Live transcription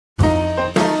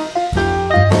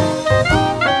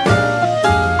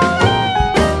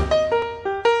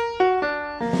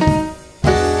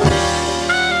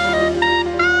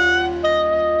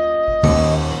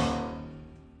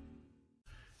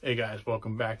guys,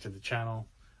 welcome back to the channel.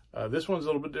 This one's a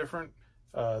little bit different.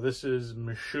 This is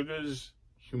Meshuggah's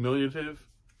Humiliative,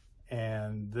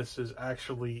 and this is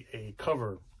actually a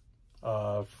cover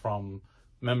from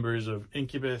members of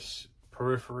Incubus,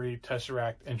 Periphery,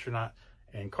 Tesseract, Intronaut,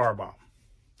 and Car Bomb.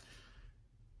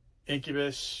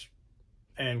 Incubus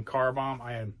and Car Bomb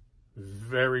I am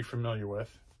very familiar with.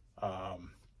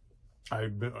 I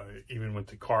even went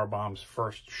to Car Bomb's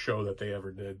first show that they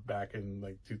ever did back in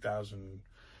like 2000,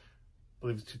 I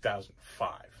believe it was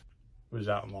 2005. It was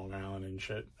out in Long Island and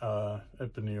shit, up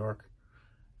in New York.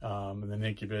 And then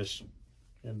Incubus,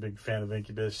 I'm a big fan of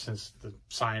Incubus since the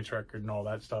Science record and all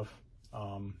that stuff.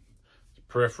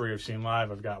 Periphery I've seen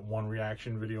live. I've got one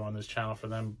reaction video on this channel for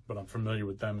them, but I'm familiar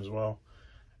with them as well.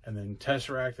 And then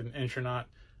Tesseract and Intronaut,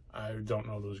 I don't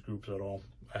know those groups at all.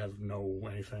 I have no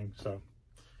anything, so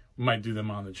we might do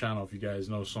them on the channel. If you guys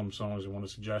know some songs and want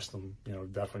to suggest them, you know,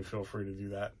 definitely feel free to do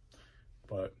that.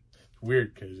 But it's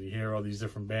weird because you hear all these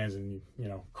different bands, and you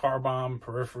know, Car Bomb,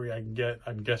 Periphery, I'm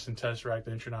guessing Tesseract,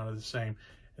 Intronaut are the same,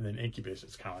 and then Incubus,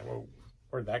 it's kind of like, whoa,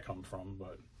 where'd that come from?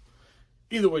 But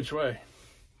either which way,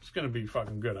 it's gonna be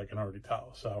fucking good. I can already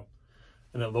tell. So,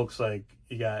 and it looks like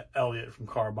you got Elliot from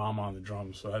Car Bomb on the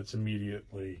drums, so that's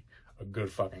immediately a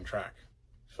good fucking track.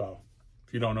 So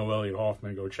if you don't know Elliot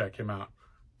Hoffman, go check him out.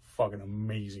 Fucking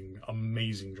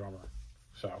amazing drummer.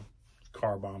 So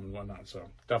Car Bomb and whatnot. So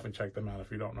definitely check them out.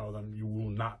 If you don't know them, you will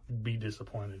not be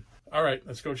disappointed. All right,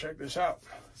 let's go check this out.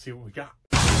 See what we got.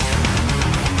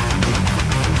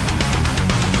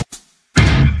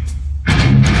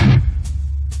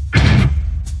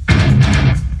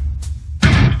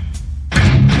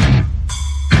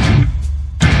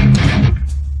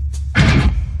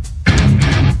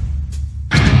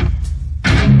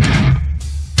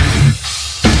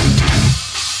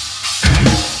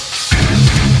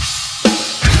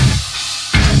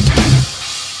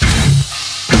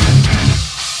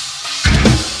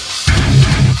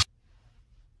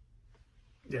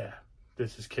 Yeah,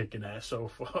 this is kicking ass so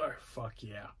far. Fuck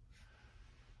yeah.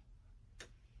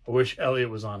 I wish Elliot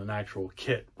was on an actual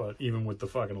kit, but even with the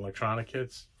fucking electronic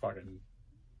kits,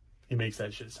 he makes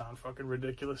that shit sound fucking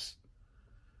ridiculous.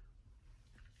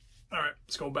 All right,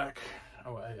 let's go back.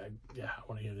 Yeah, I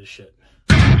want to hear this shit.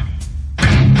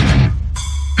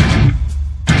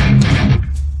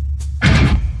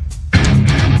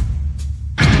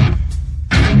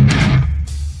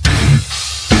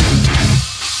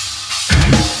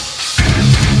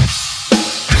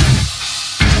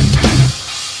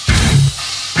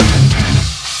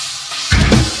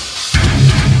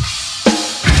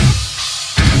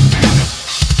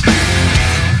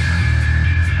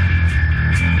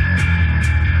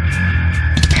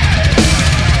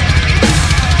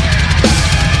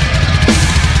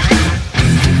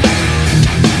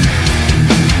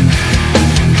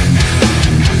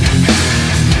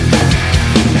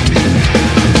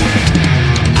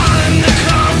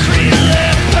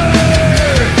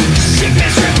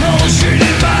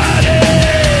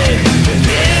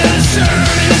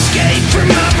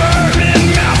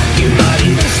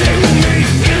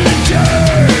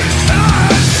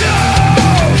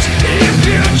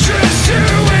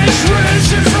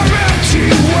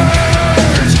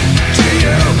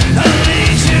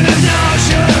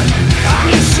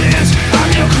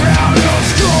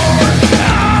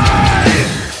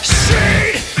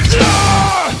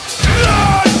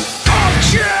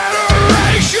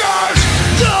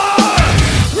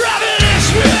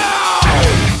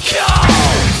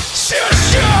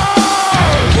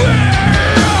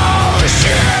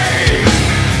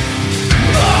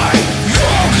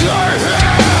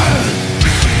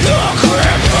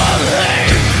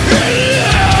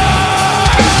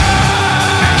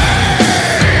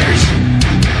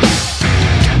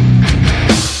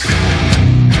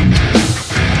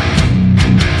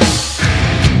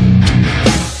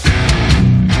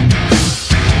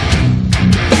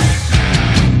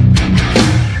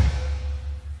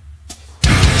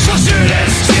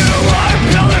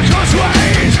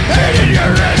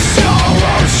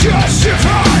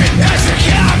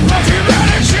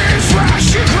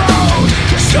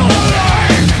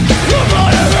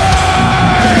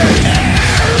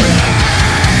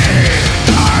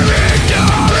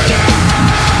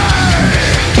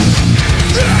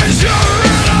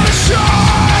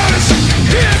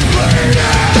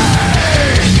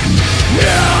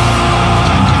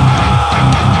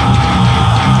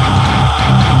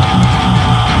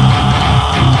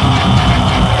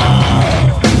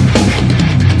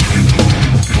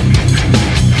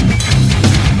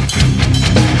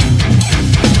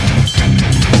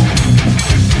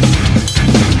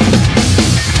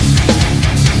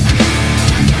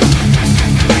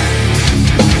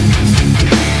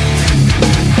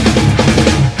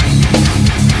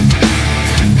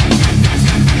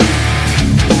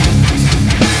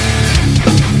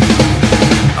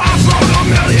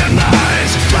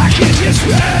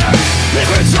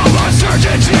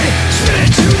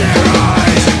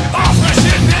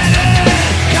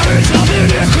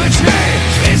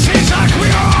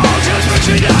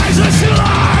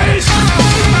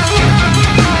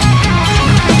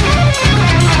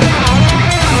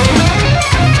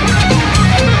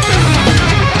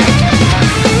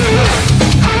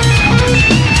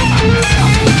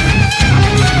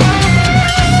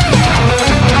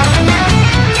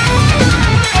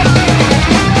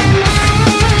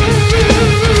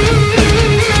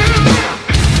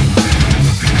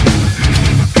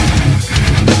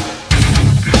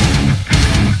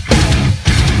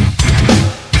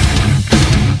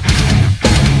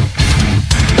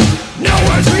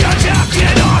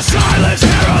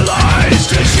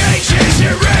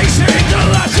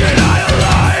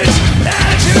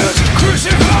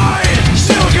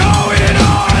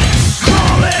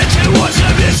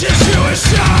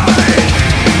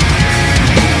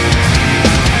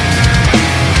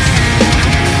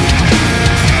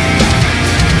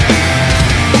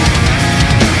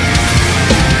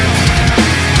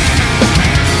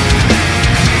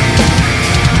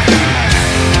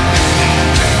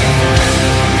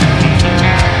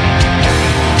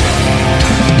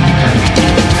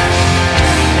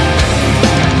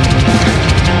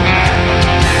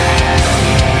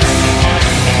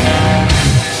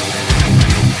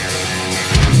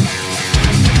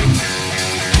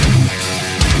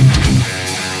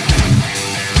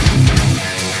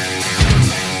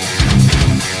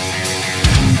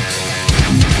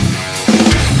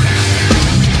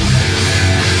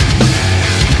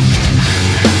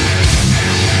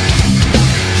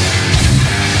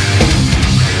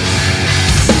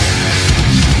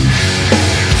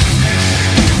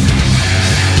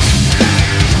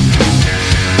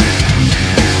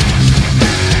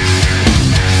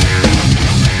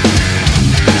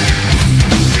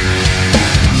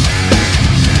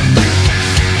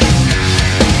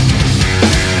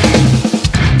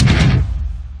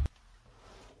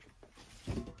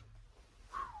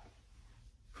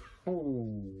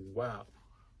 wow,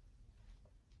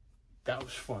 that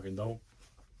was fucking dope.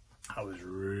 I was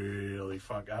really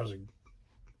fucking,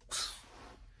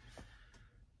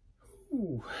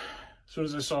 ooh. As soon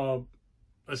as I saw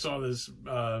this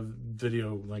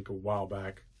video like a while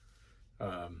back,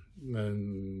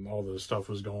 then all the stuff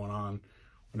was going on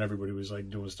when everybody was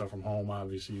like doing stuff from home.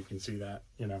 Obviously you can see that,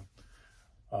 you know.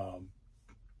 I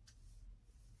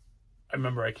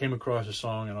remember I came across a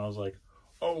song and I was like,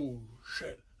 oh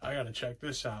shit, I gotta check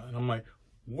this out. And I'm like,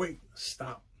 wait,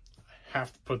 stop, I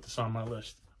have to put this on my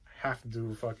list. I have to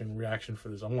do a fucking reaction for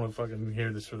this. I want to fucking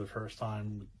hear this for the first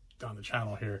time on the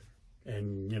channel here,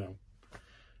 and, you know,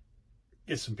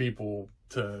 get some people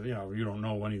to, you know, you don't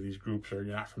know any of these groups or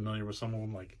you're not familiar with some of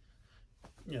them, like,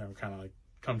 you know, kind of like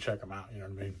come check them out, you know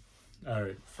what I mean? All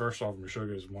right, first off,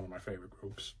 Meshuggah is one of my favorite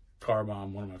groups. Car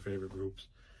Bomb, one of my favorite groups.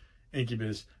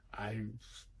 Incubus,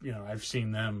 I've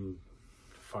seen them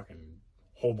fucking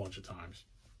whole bunch of times.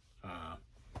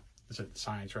 It's a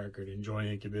Science record, Enjoy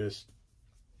Incubus,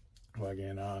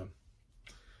 fucking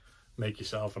Make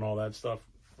Yourself and all that stuff.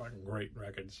 Fucking great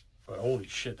records. But holy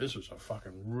shit, this was a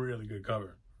fucking really good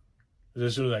cover.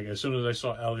 As soon as I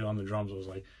saw Ellie on the drums, I was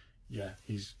like, yeah,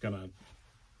 he's gonna.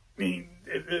 I mean,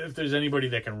 if there's anybody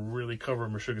that can really cover a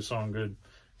Meshuggah song good,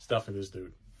 it's definitely this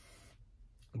dude.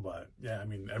 But yeah, I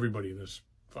mean, everybody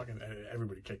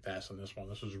kicked ass on this one.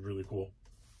 This was really cool.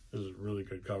 This is a really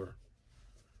good cover.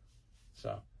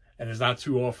 So, and it's not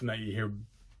too often that you hear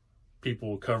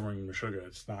people covering Meshuggah.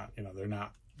 It's not, you know, they're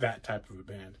not that type of a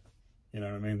band. You know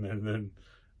what I mean?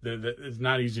 It's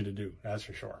not easy to do, that's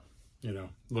for sure. You know,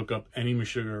 look up any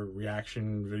Meshuggah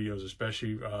reaction videos,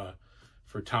 especially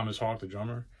for Thomas Hawk, the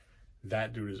drummer.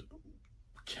 That dude is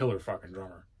a killer fucking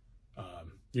drummer.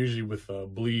 Usually with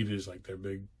Bleed is like their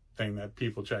big thing that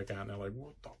people check out, and they're like,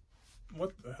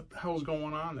 what the hell's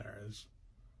going on there? His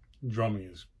drumming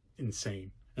is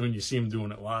insane. And when you see him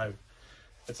doing it live,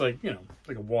 it's like, you know,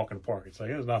 like a walk in the park. It's like,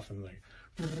 there's nothing like,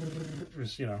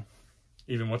 just, you know,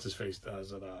 even what's his face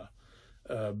does it.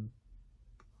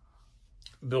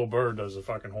 Bill Burr does a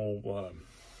fucking whole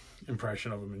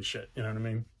impression of him and shit. You know what I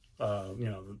mean? You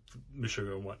know, the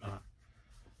Meshuggah and whatnot.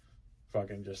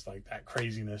 Fucking just like that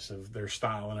craziness of their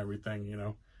style and everything, you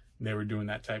know. And they were doing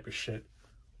that type of shit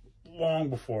long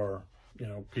before, you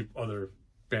know, other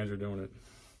bands were doing it.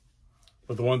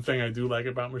 But the one thing I do like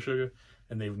about Meshuggah,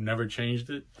 and they've never changed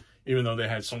it, even though they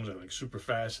had songs that are like super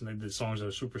fast and they did songs that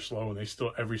are super slow, and they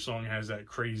still, every song has that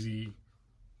crazy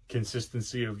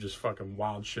consistency of just fucking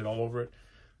wild shit all over it.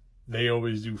 They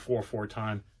always do 4/4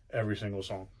 time every single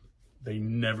song. They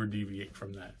never deviate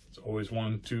from that. It's always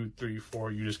 1, 2, 3,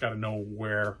 4. You just got to know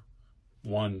where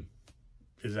one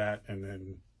is at, and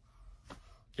then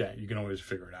yeah, you can always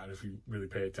figure it out if you really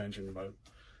pay attention. But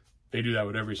they do that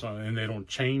with every song, and they don't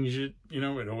change it. You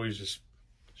know, it always just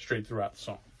straight throughout the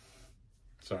song.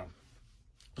 So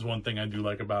there's one thing I do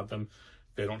like about them.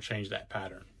 They don't change that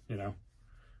pattern, you know.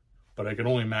 But I can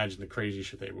only imagine the crazy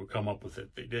shit they would come up with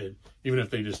if they did. Even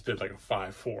if they just did like a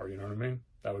 5/4, you know what I mean?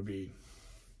 That would be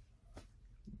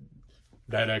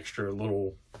that extra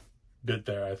little bit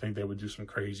there. I think they would do some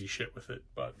crazy shit with it.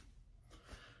 But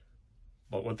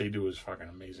what they do is fucking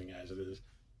amazing as it is.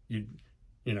 You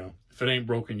know, if it ain't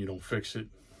broken, you don't fix it.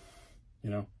 You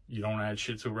know, you don't add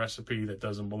shit to a recipe that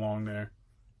doesn't belong there.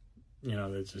 You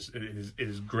know, it's just, it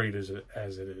is great as it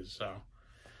is. So,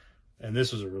 and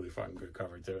this was a really fucking good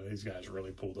cover too. These guys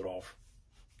really pulled it off.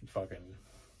 Fucking,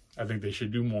 I think they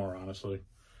should do more, honestly.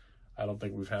 I don't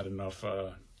think we've had enough.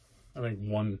 I think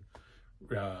one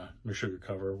Meshuggah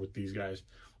cover with these guys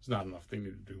is not enough. They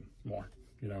need to do more,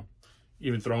 you know.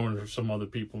 Even throwing some other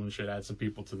people and shit, add some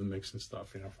people to the mix and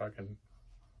stuff, you know, fucking.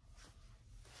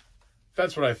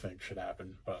 That's what I think should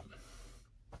happen, but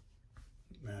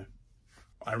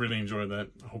I really enjoyed that.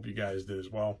 I hope you guys did as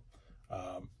well.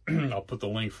 I'll put the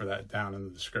link for that down in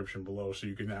the description below so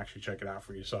you can actually check it out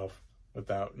for yourself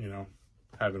without, you know,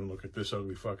 having to look at this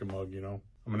ugly fucking mug, you know.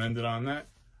 I'm gonna end it on that.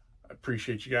 I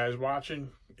appreciate you guys watching.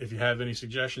 If you have any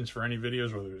suggestions for any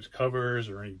videos, whether it's covers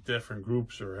or any different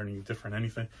groups or any different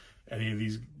anything, any of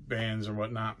these bands or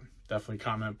whatnot, definitely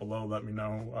comment below. Let me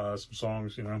know some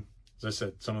songs, you know. As I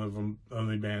said, some of them,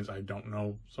 only bands, I don't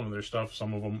know some of their stuff.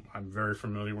 Some of them I'm very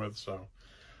familiar with. So,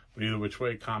 but either which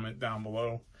way, comment down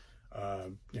below.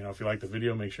 You know, if you like the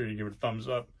video, make sure you give it a thumbs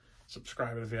up.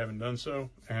 Subscribe if you haven't done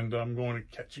so. And I'm going to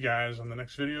catch you guys on the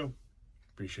next video.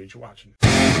 Appreciate you watching.